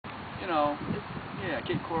know, yeah,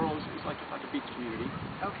 Cape Coral is like a beach community.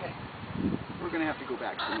 Okay. We're going to have to go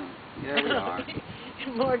back soon. Yeah, we are.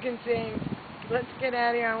 Morgan saying, let's get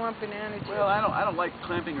out of here, I want banana juice. Well, I don't like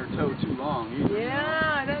clamping her toe too long either.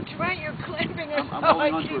 Yeah, that's right, you're clamping her toe. I'm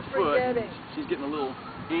holding onto her foot. Forgetting. She's getting a little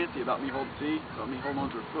antsy about me holding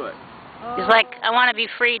onto her foot. Oh. He's like, I want to be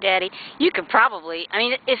free, Daddy. You could probably, I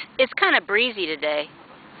mean, it's kind of breezy today.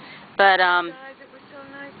 But, Guys, it was so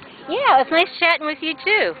nice to talk yeah, it's nice chatting with you,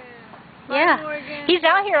 too. Bye, Yeah. Morgan. He's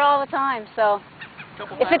out here all the time, so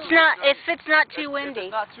if it's not too windy. If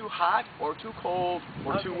it's not too hot or too cold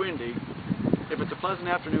or too windy, if it's a pleasant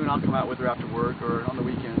afternoon, I'll come out with her after work or on the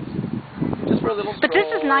weekends. Just for a little stroll. But this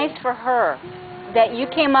is nice for her, that you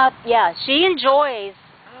came up. Yeah, she enjoys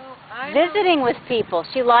visiting with people.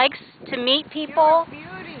 She likes to meet people. You're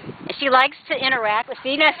a beauty. She likes to interact with.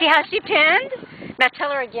 See how she pinned? Now tell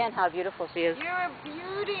her again how beautiful she is. You're a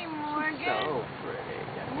beauty, Morgan. So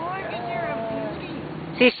pretty. Morgan, you're a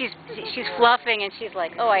beauty. See, she's fluffing, and she's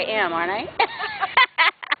like, oh, I am, aren't I?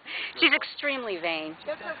 She's extremely vain.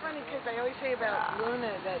 That's so funny because I always say about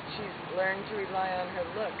Luna that she's learned to rely on her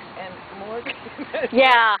looks, and Morgan.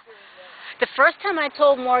 Yeah. The first time I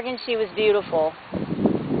told Morgan she was beautiful,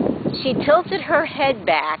 she tilted her head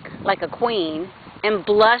back like a queen and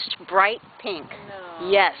blushed bright pink. No.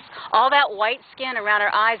 Yes. All that white skin around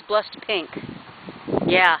her eyes blushed pink.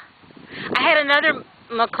 Yeah. I had another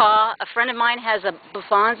macaw. A friend of mine has a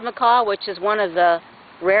Buffon's macaw, which is one of the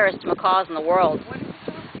rarest macaws in the world. What is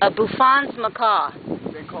it? A Buffon's macaw.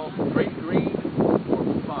 They're called great green or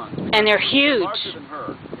Buffon's. And they're huge. Larger than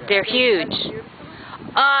her. Yeah. They're huge.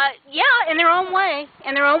 Yeah, in their own way.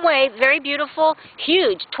 In their own way, very beautiful,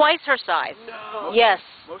 huge, twice her size. No. Yes.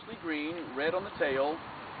 Mostly green, red on the tail,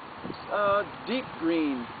 deep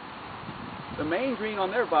green. The main green on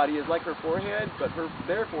their body is like her forehead, but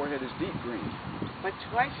their forehead is deep green. But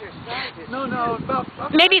twice her size is No, about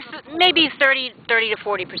Maybe 30 to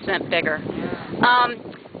 40% bigger. Yeah.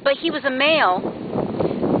 But he was a male.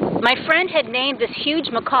 My friend had named this huge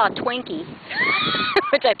macaw Twinkie,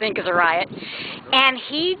 which I think is a riot. And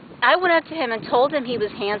I went up to him and told him he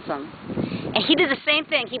was handsome. And he did the same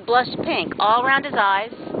thing. He blushed pink all around his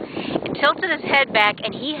eyes, and tilted his head back,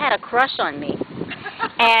 and he had a crush on me.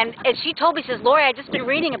 And she told me, she says, Lori, I've just been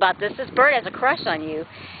reading about this. This bird has a crush on you.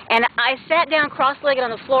 And I sat down cross-legged on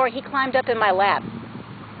the floor, and he climbed up in my lap.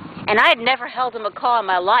 And I had never held a macaw in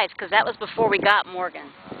my life, because that was before we got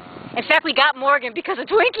Morgan. In fact, we got Morgan because of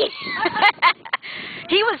Twinkie.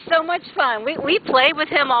 He was so much fun. We played with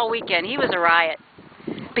him all weekend. He was a riot.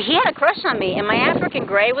 But he had a crush on me, and my African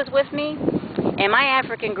gray was with me, and my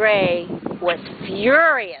African gray was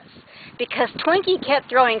furious because Twinkie kept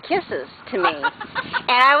throwing kisses to me.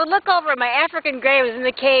 And I would look over, and my African gray was in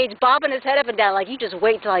the cage, bobbing his head up and down, like, you just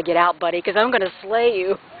wait till I get out, buddy, because I'm going to slay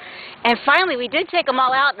you. And finally, we did take them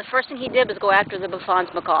all out, and the first thing he did was go after the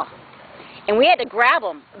Buffon's macaw. And we had to grab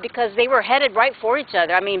them because they were headed right for each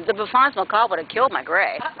other. I mean, the Buffon's macaw would have killed my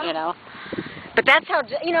gray, you know. But that's how,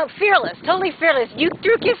 you know, fearless, totally fearless. You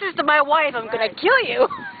threw kisses to my wife, I'm going to kill you.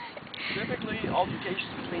 Typically,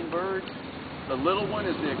 altercations between birds, the little one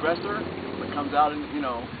is the aggressor, but comes out and, you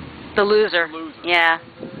know, The loser. Yeah.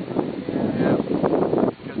 Yeah.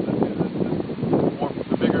 Because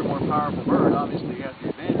the bigger, more powerful bird obviously has the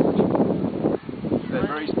advantage.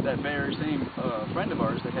 That very same friend of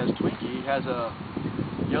ours that has Twinkie has a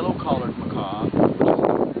yellow-collared macaw, which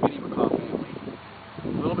is a mini macaw family. A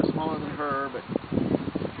little bit smaller than her, but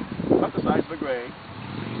about the size of a gray.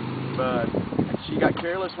 But she got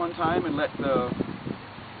careless one time and let the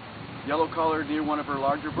yellow-collared near one of her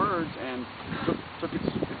larger birds and took its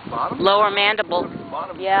bottom. Lower mandible. Took its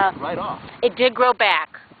bottom right off. It did grow back.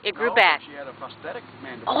 It grew back. She had a prosthetic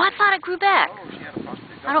mandible. Oh, I thought it grew back. Oh, she had a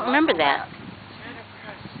prosthetic. I don't remember that.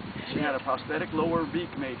 She had a prosthetic lower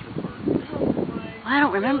beak made for the bird. Well, I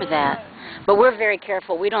don't remember that. But we're very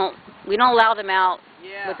careful. We don't allow them out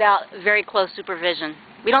without very close supervision.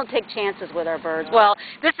 We don't take chances with our birds. Well,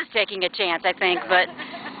 this is taking a chance, I think, but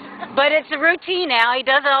it's a routine now. He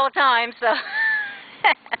does it all the time, so.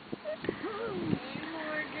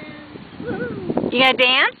 You gonna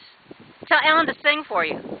dance? Tell Ellen to sing for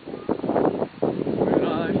you. When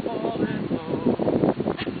I fall in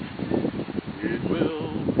love, it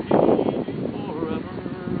will be forever,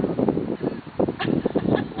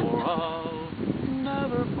 for I'll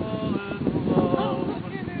never fall in love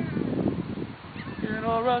in a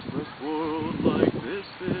restless world like this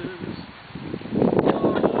is.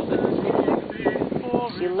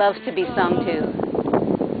 She loves to be sung to.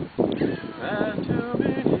 And too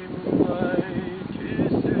many moonlight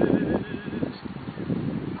kisses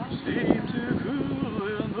seem to cool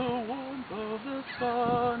in the warmth of the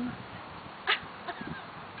sun.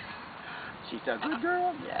 She's a good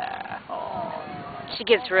girl. Yeah. Oh. She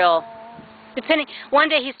gets real. One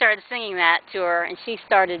day he started singing that to her, and she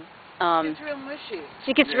started. It's real mushy.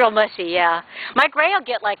 She gets real mushy, yeah. My Gray will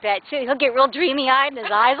get like that too. He'll get real dreamy-eyed, and his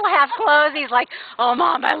eyes will half close. He's like, "Oh,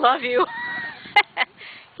 Mom, I love you."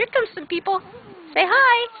 Here comes some people. Say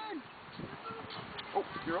hi. Oh,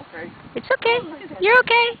 you're okay. It's okay. You're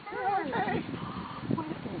okay.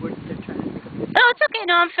 Oh, it's okay.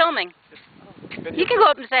 No, I'm filming. You can go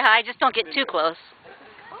up and say hi. Just don't get too close.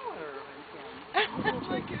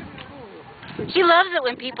 She loves it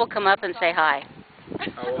when people come up and say hi.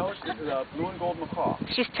 No, she's a blue and gold macaw.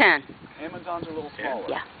 She's 10. Amazons are a little smaller.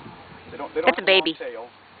 Yeah. They don't That's a baby. have a long tail.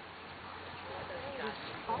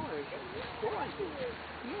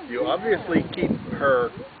 You obviously keep her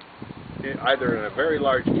either in a very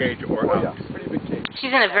large cage or out. Yeah, pretty big cage.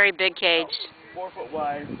 She's in a very big cage. 4 foot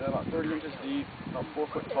wide, about 30 inches deep, about 4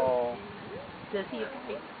 foot tall. Does he?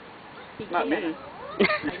 Not me.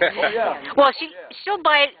 Oh, yeah. Well, she'll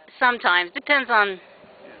bite sometimes. Depends on.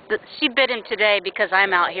 She bit him today because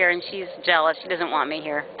I'm out here and she's jealous. She doesn't want me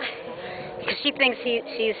here. Because she thinks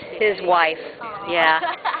she's his wife. Yeah.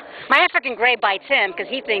 My African Gray bites him because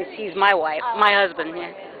he thinks he's my wife, my husband.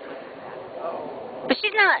 Yeah. But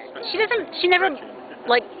she's not. She never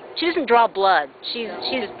she doesn't draw blood. She's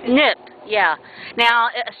nip. Yeah. Now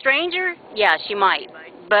a stranger, yeah, she might.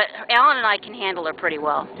 But Alan and I can handle her pretty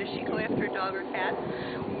well. Does she go after a dog or cat?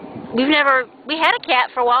 We had a cat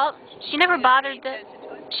for a while. She never bothered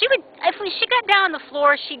she would, if she got down on the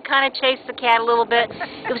floor, she'd kind of chase the cat a little bit.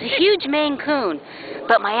 It was a huge Maine Coon.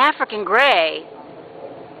 But my African Gray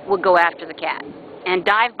would go after the cat and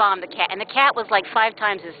dive bomb the cat. And the cat was like 5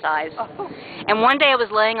 times his size. And one day I was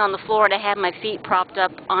laying on the floor and I had my feet propped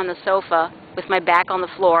up on the sofa with my back on the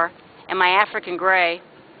floor. And my African Gray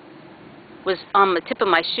was on the tip of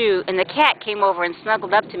my shoe. And the cat came over and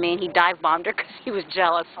snuggled up to me and he dive bombed her because he was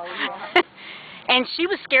jealous. And she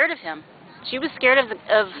was scared of him. She was scared of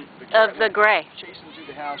the Gray. Chasing through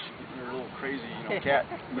the house, she did her little crazy, cat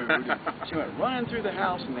mood. And she went running through the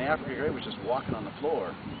house, and the African Gray was just walking on the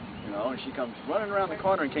floor, and she comes running around the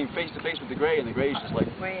corner and came face to face with the Gray, and the Gray's just like,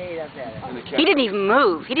 wait a minute. And the cat, he didn't even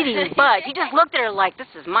move. He didn't even budge. He just looked at her like, this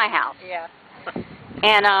is my house. Yeah.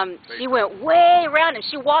 And she went way around, and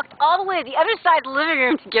she walked all the way to the other side of the living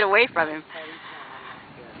room to get away from him.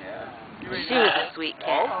 yeah. She was a sweet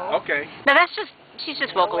cat. Oh, okay. No, she's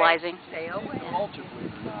just vocalizing. Stay away. Culture,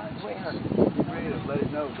 believe it or not. Get ready to let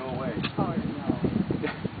it know, go away.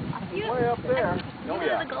 Way up there. Oh,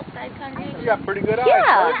 yeah. The Gulf Side congregation. You got pretty good eyes.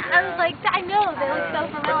 Yeah. I was like, I know, they look so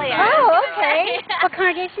familiar. Oh, okay. What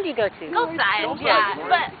congregation do you go to? Gulf Side, yeah.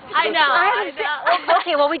 But I know.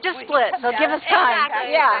 Okay, well, we just split, so give us time.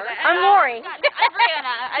 Exactly. Yeah. I'm Lori. I'm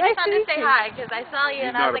Brianna. I just Nice wanted to to say meet you. hi because I saw you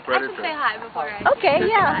and I was like, I should say hi before I. Okay,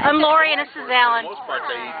 yeah. I'm Lori and this is Alan. For the most part,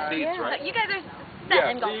 they eat seeds, So right? you guys are set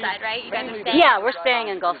in Gulf Side, right? You guys are staying. Yeah, we're staying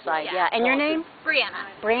in Gulfside, yeah. And your name? Brianna.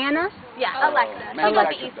 Brianna? Yeah, Alexa. man, She's at the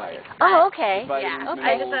Alexa. East Lake. Oh, okay. Yeah. Okay.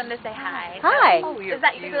 I just wanted to say hi. Hi. Is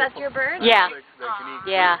that that's your bird? Yeah. They can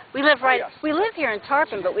eat Yeah. We live we live here in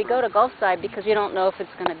Tarpon, but we go to Gulfside because we don't know if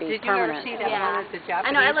it's going to be Did you ever permanent. see that Yeah. one at the Japanese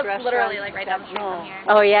I know, I live restaurant? literally like right down the street from here.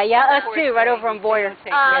 Oh, yeah, yeah. Us too, right over on Boyer. Oh,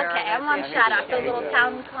 okay. I'm on Shattuck, those little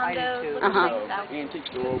town condos. too. Looking like stuff. Antique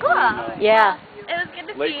store. Cool. Yeah. It was good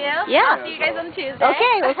to Lake- see you. Yeah. I'll see you guys on Tuesday.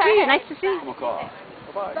 Okay, we'll see you. Nice to see you. Macaw.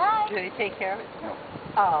 Bye-bye. Bye. Do they take care of it? No.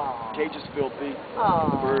 Oh. Cage is filthy.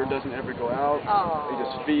 Oh. Bird doesn't ever go out. Oh. They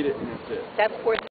just feed it and that's it. That poor